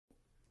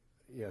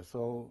Yeah,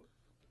 so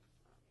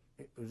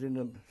it was in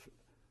the,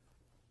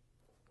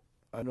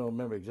 I don't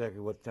remember exactly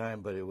what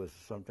time, but it was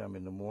sometime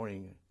in the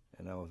morning,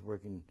 and I was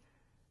working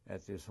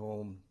at this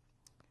home,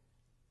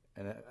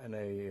 and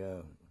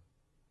I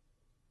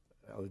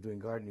was doing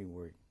gardening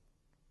work,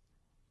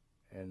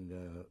 and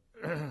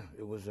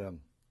it was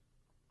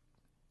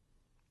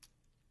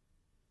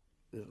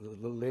this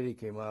little lady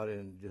came out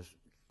and just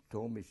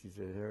told me. She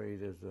said, "Harry,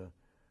 there's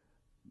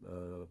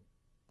the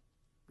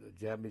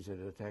Japanese had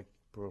attacked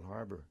Pearl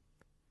Harbor,"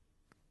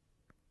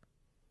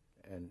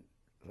 and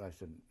so I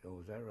said, "Oh,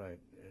 is that right?"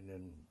 And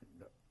then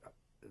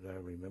I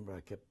remember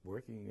I kept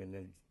working, and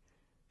then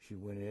she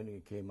went in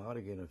and came out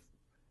again,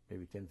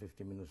 maybe 10,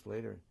 15 minutes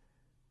later,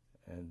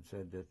 and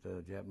said that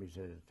the Japanese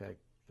had attacked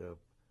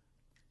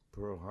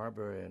Pearl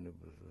Harbor, and it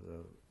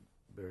was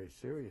very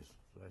serious.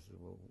 So I said,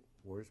 "Well,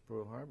 where's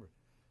Pearl Harbor?"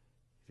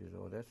 She said,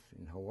 "Oh, that's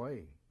in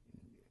Hawaii,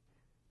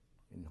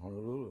 in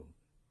Honolulu."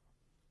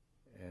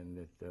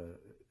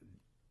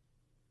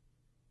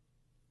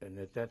 And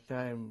at that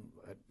time,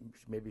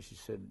 maybe she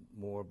said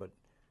more, but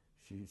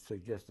she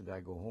suggested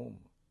I go home.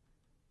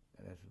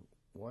 And I said,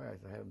 "Why?" I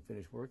said, "I haven't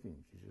finished working."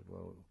 She said,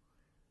 "Well,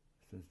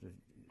 since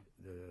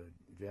the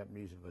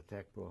Japanese have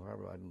attacked Pearl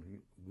Harbor,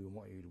 we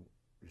want you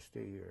to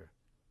stay here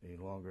any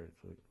longer."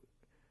 So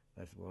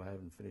I said, "Well, I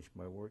haven't finished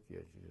my work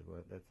yet." She said,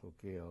 "Well, that's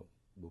okay.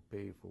 We'll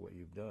pay you for what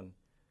you've done."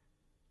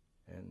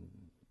 And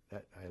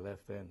I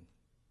left then.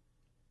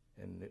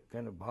 And it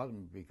kind of bothered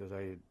me because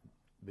I had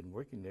been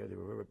working there. They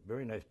were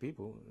very nice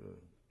people,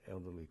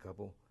 elderly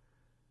couple.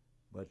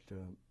 But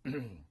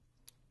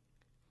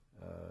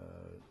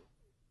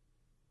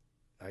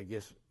I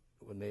guess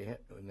when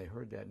they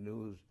heard that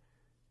news,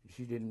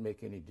 she didn't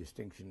make any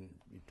distinction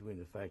between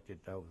the fact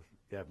that I was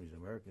Japanese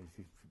American.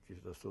 She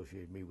just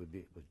associated me with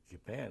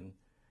Japan,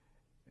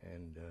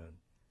 and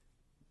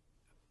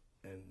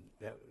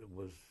that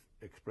was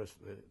expressed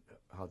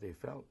how they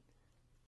felt.